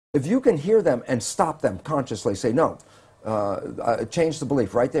If you can hear them and stop them consciously, say, no, change the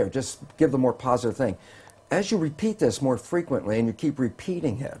belief right there, just give the more positive thing. As you repeat this more frequently and you keep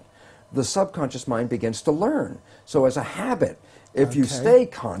repeating it, the subconscious mind begins to learn. So as a habit, if you stay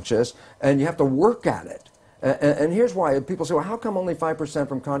conscious and you have to work at it, and here's why people say, well, how come only 5%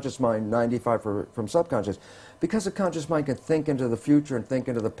 from conscious mind, 95% from subconscious? Because the conscious mind can think into the future and think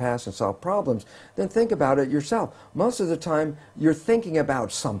into the past and solve problems. Then think about it yourself. Most of the time, you're thinking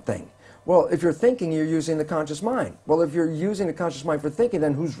about something. Well, if you're thinking, you're using the conscious mind. Well, if you're using the conscious mind for thinking,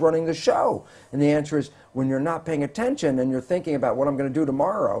 then who's running the show? And the answer is, when you're not paying attention and you're thinking about what I'm going to do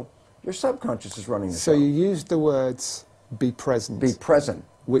tomorrow, your subconscious is running the show. So you used the words, be present. Be present.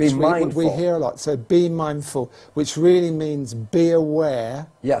 Which be mindful. We hear a lot. So be mindful, which really means be aware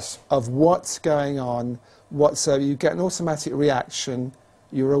of what's going on. So you get an automatic reaction,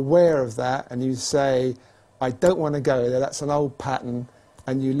 you're aware of that, and you say, I don't want to go there, that's an old pattern,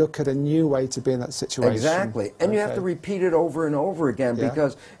 and you look at a new way to be in that situation. Exactly. And you have to repeat it over and over again,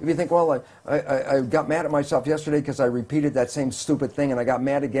 because if you think, well, I got mad at myself yesterday because I repeated that same stupid thing, and I got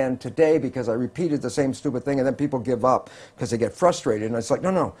mad again today because I repeated the same stupid thing, and then people give up because they get frustrated. And it's like,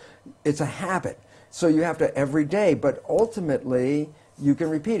 no, it's a habit. So you have to every day, but ultimately you can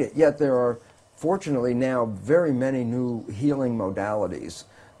repeat it. Yet there are, fortunately now, very many new healing modalities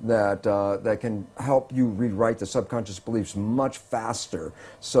that that can help you rewrite the subconscious beliefs much faster.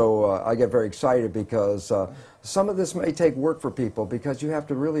 So I get very excited because some of this may take work for people, because you have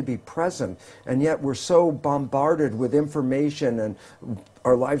to really be present, and yet we're so bombarded with information and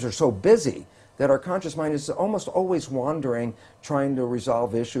our lives are so busy that our conscious mind is almost always wandering, trying to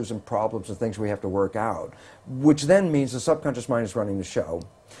resolve issues and problems and things we have to work out, which then means the subconscious mind is running the show.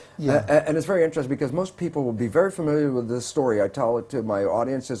 And it's very interesting, because most people will be very familiar with this story. I tell it to my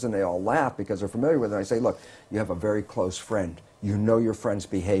audiences and they all laugh because they're familiar with it. I say, look, you have a very close friend. You know your friend's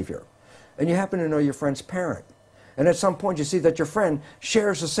behavior. And you happen to know your friend's parent. And at some point you see that your friend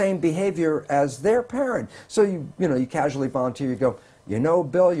shares the same behavior as their parent. So you casually volunteer, you go, you know,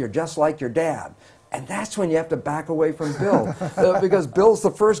 Bill, you're just like your dad. And that's when you have to back away from Bill, because Bill's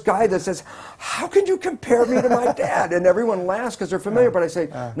the first guy that says, how can you compare me to my dad? And everyone laughs because they're familiar, but I say,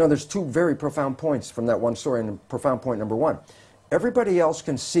 no, there's two very profound points from that one story, and profound point number one. Everybody else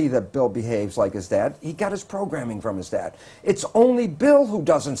can see that Bill behaves like his dad. He got his programming from his dad. It's only Bill who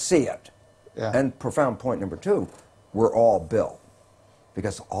doesn't see it. And profound point number two, we're all Bill,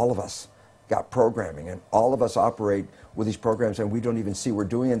 because all of us got programming, and all of us operate with these programs, and we don't even see we're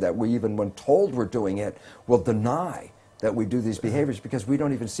doing it, that we, even when told we're doing it, will deny that we do these behaviors because we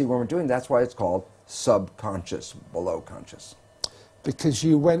don't even see when we're doing it. That's why it's called subconscious, below conscious. Because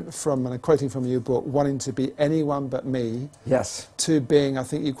you went from, and I'm quoting from your book, wanting to be anyone but me, to being, I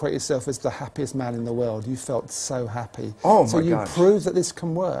think you quote yourself as the happiest man in the world. You felt so happy. Oh my gosh. So you proved that this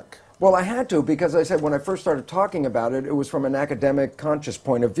can work. Well, I had to, because I said when I first started talking about it, it was from an academic, conscious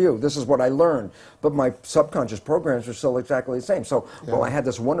point of view. This is what I learned. But my subconscious programs were still exactly the same. So while I had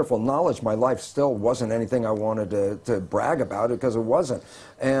this wonderful knowledge, my life still wasn't anything I wanted to brag about, it, because it wasn't.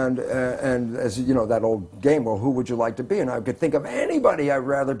 And as you know, that old game, well, who would you like to be? And I could think of anybody I'd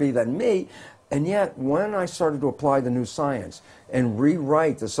rather be than me. And yet, when I started to apply the new science and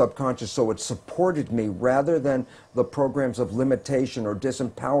rewrite the subconscious so it supported me rather than the programs of limitation or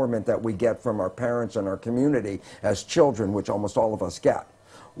disempowerment that we get from our parents and our community as children, which almost all of us get,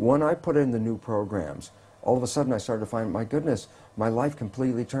 when I put in the new programs, all of a sudden I started to find, my goodness, my life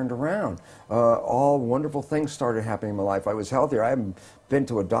completely turned around. All wonderful things started happening in my life. I was healthier. I haven't been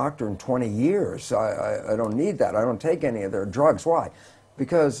to a doctor in 20 years. I don't need that. I don't take any of their drugs. Why?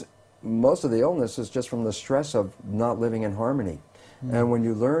 Because most of the illness is just from the stress of not living in harmony. And when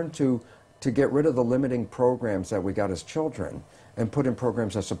you learn to get rid of the limiting programs that we got as children and put in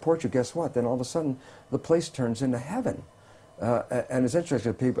programs that support you, guess what? Then all of a sudden the place turns into heaven. And it's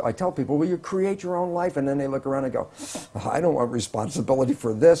interesting, people, I tell people, well, you create your own life, and then they look around and go, I don't want responsibility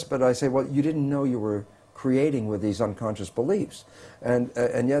for this. But I say, well, you didn't know you were creating with these unconscious beliefs. And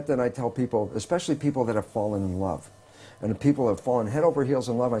yet then I tell people, especially people that have fallen in love, and the people have fallen head over heels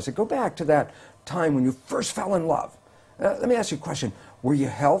in love, I say, go back to that time when you first fell in love. Let me ask you a question. Were you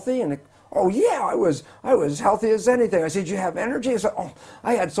healthy? And oh yeah, I was healthy as anything. I said, did you have energy? I said, oh,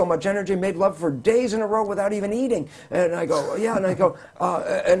 I had so much energy, made love for days in a row without even eating. And I go, yeah, and I go,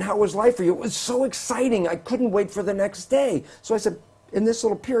 and how was life for you? It was so exciting. I couldn't wait for the next day. So I said, in this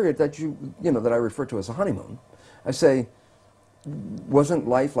little period that that I refer to as a honeymoon, I say, wasn't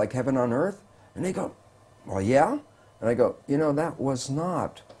life like heaven on earth? And they go, well, yeah. And I go, that was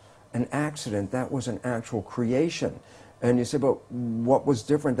not an accident. That was an actual creation. And you say, but what was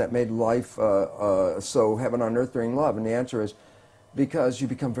different that made life so heaven on earth during love? And the answer is, Because you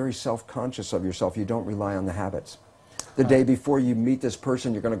become very self-conscious of yourself. You don't rely on the habits. The day before you meet this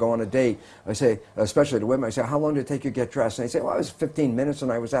person, you're going to go on a date. I say, especially to women, I say, how long did it take you to get dressed? And they say, well, it was 15 minutes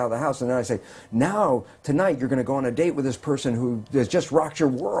and I was out of the house. And then I say, now, tonight, you're going to go on a date with this person who has just rocked your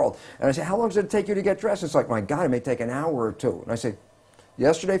world. And I say, how long did it take you to get dressed? It's like, my God, it may take an hour or two. And I say,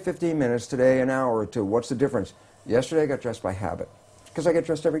 yesterday, 15 minutes, today, an hour or two. What's the difference? Yesterday, I got dressed by habit, because I get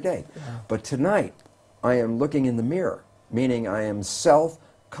dressed every day. Yeah. But tonight, I am looking in the mirror, meaning I am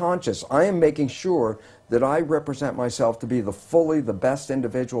self-conscious. I am making sure that I represent myself to be the best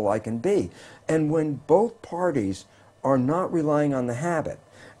individual I can be. And when both parties are not relying on the habit,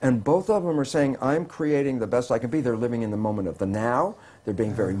 and both of them are saying, I'm creating the best I can be, they're living in the moment of the now, they're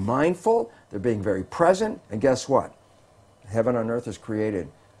being very mindful, they're being very present, and guess what? Heaven on earth is created.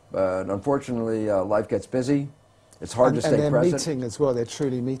 But unfortunately, life gets busy. It's hard to stay present. And they're meeting as well. They're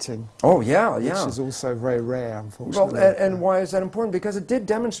truly meeting. Oh, yeah, yeah. Which is also very rare, unfortunately. Well, and why is that important? Because it did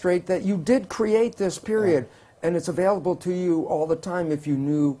demonstrate that you did create this period, and it's available to you all the time if you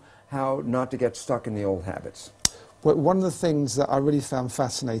knew how not to get stuck in the old habits. Well, one of the things that I really found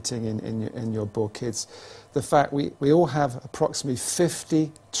fascinating in your book is the fact we all have approximately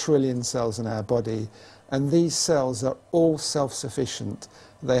 50 trillion cells in our body, and these cells are all self-sufficient.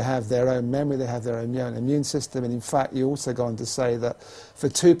 They have their own memory, they have their own immune system, and in fact you also go on to say that for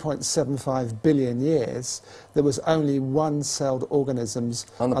 2.75 billion years there was only one-celled organisms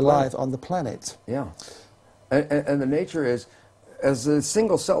alive on the planet. Yeah, and the nature is, as the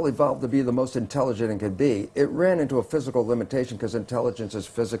single cell evolved to be the most intelligent it could be, it ran into a physical limitation because intelligence is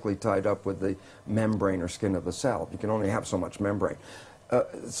physically tied up with the membrane or skin of the cell. You can only have so much membrane.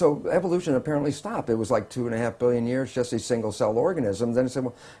 So evolution apparently stopped. It was like 2.5 billion years, just a single-cell organism. Then it said,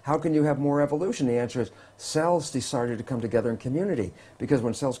 well, how can you have more evolution? The answer is cells decided to come together in community, because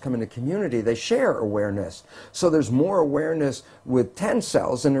when cells come into community, they share awareness. So there's more awareness with 10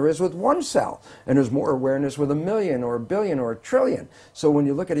 cells than there is with one cell. And there's more awareness with 1 million or 1 billion or 1 trillion. So when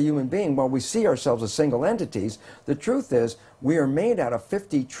you look at a human being, while we see ourselves as single entities, the truth is we are made out of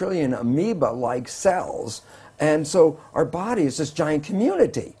 50 trillion amoeba-like cells. And so our body is this giant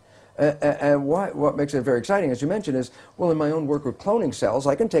community. And what makes it very exciting, as you mentioned, is, well, in my own work with cloning cells,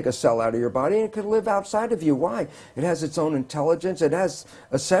 I can take a cell out of your body and it could live outside of you. Why? It has its own intelligence. It has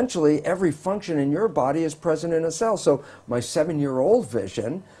essentially every function in your body is present in a cell. So my 7-year-old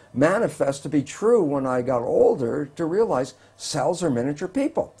vision manifests to be true when I got older, to realize cells are miniature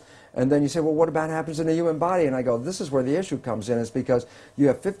people. And then you say, well, what about happens in the human body? And I go, this is where the issue comes in, is because you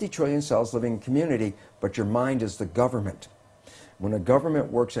have 50 trillion cells living in community, but your mind is the government. When a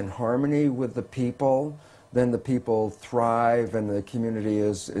government works in harmony with the people, then the people thrive and the community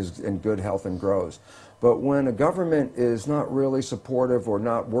is in good health and grows. But when a government is not really supportive or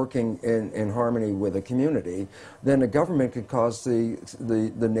not working in harmony with a community, then the government can cause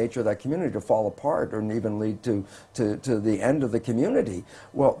the nature of that community to fall apart, or even lead to the end of the community.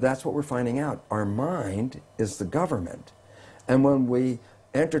 Well, that's what we're finding out. Our mind is the government. And when we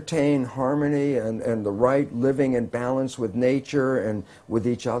entertain harmony and the right living and balance with nature and with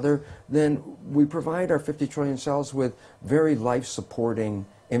each other, then we provide our 50 trillion cells with very life-supporting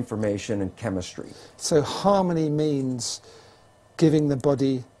information and chemistry. So harmony means giving the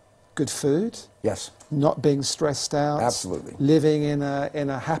body good food? Yes. Not being stressed out? Absolutely. Living in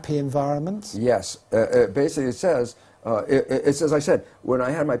a happy environment? Yes. Basically it says, it's as I said, when I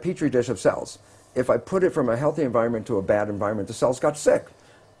had my petri dish of cells, if I put it from a healthy environment to a bad environment, the cells got sick.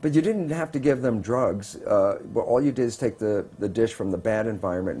 But you didn't have to give them drugs. All you did is take the dish from the bad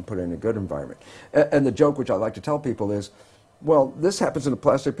environment and put it in a good environment. And the joke which I like to tell people is, well, this happens in a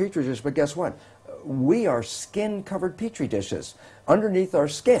plastic petri dish, but guess what? We are skin-covered petri dishes. Underneath our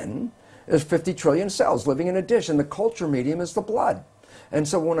skin is 50 trillion cells living in a dish, and the culture medium is the blood. And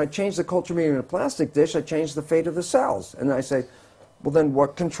so when I change the culture medium in a plastic dish, I change the fate of the cells. And I say, well, then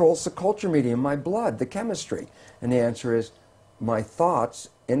what controls the culture medium? My blood, the chemistry. And the answer is, my thoughts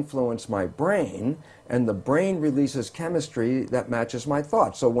influence my brain, and the brain releases chemistry that matches my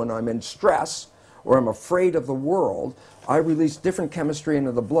thoughts. So when I'm in stress or I'm afraid of the world, I release different chemistry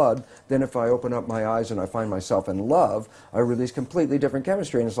into the blood than if I open up my eyes and I find myself in love. I release completely different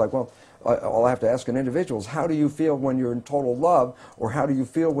chemistry. And it's like, well, all I have to ask an individual is, how do you feel when you're in total love, or how do you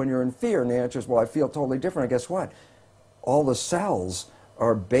feel when you're in fear? And the answer is, well, I feel totally different. And guess what? All the cells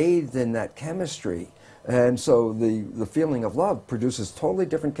are bathed in that chemistry. And so the feeling of love produces totally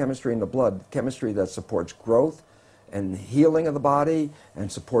different chemistry in the blood, chemistry that supports growth and healing of the body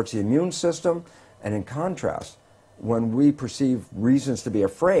and supports the immune system. And in contrast, when we perceive reasons to be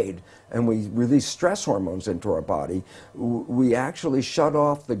afraid and we release stress hormones into our body, we actually shut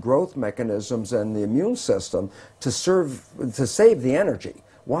off the growth mechanisms and the immune system to save the energy.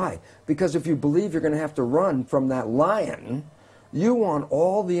 Why? Because if you believe you're going to have to run from that lion, you want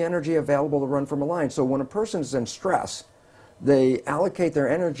all the energy available to run from a lion. So when a person is in stress, they allocate their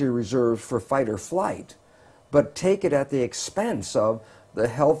energy reserves for fight or flight, but take it at the expense of the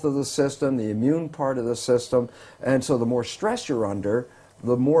health of the system, the immune part of the system. And so the more stress you're under,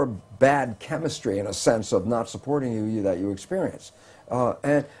 the more bad chemistry, in a sense, of not supporting you that you experience.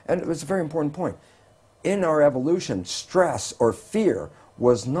 And it was a very important point. In our evolution, stress or fear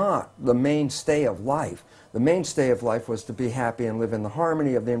was not the mainstay of life. The mainstay of life was to be happy and live in the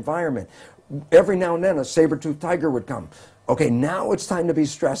harmony of the environment. Every now and then a saber-toothed tiger would come. Okay, now it's time to be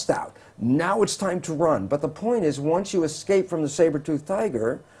stressed out. Now it's time to run. But the point is, once you escape from the saber-toothed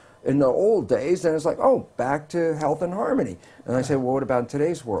tiger, in the old days, then it's like, oh, back to health and harmony. And I say, well, what about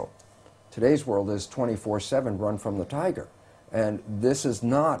today's world? Today's world is 24/7 run from the tiger. And this is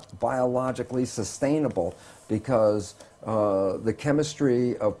not biologically sustainable because the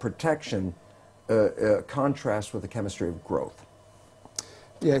chemistry of protection contrasts with the chemistry of growth.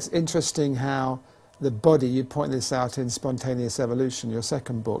 Yeah, it's interesting how the body, you point this out in Spontaneous Evolution, your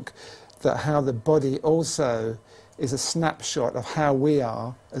second book, that how the body also is a snapshot of how we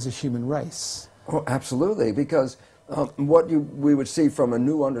are as a human race. Oh, absolutely, because what we would see from a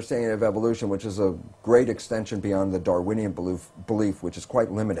new understanding of evolution, which is a great extension beyond the Darwinian belief, which is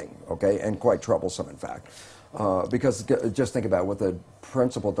quite limiting, okay, and quite troublesome, in fact. Because just think about what the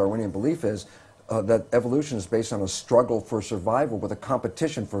principal Darwinian belief is, that evolution is based on a struggle for survival with a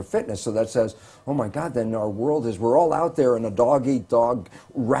competition for fitness. So that says, oh my God, then our world is, we're all out there in a dog-eat-dog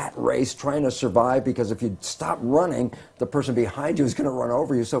rat race trying to survive, because if you stop running, the person behind you is going to run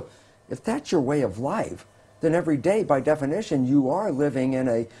over you. So if that's your way of life, then every day, by definition, you are living in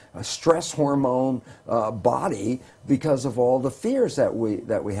a stress hormone body because of all the fears that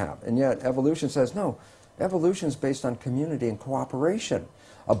we have. And yet evolution says, no, evolution is based on community and cooperation.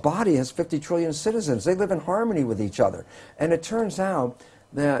 A body has 50 trillion citizens. They live in harmony with each other. And it turns out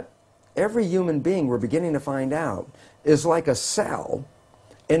that every human being, we're beginning to find out, is like a cell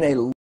in a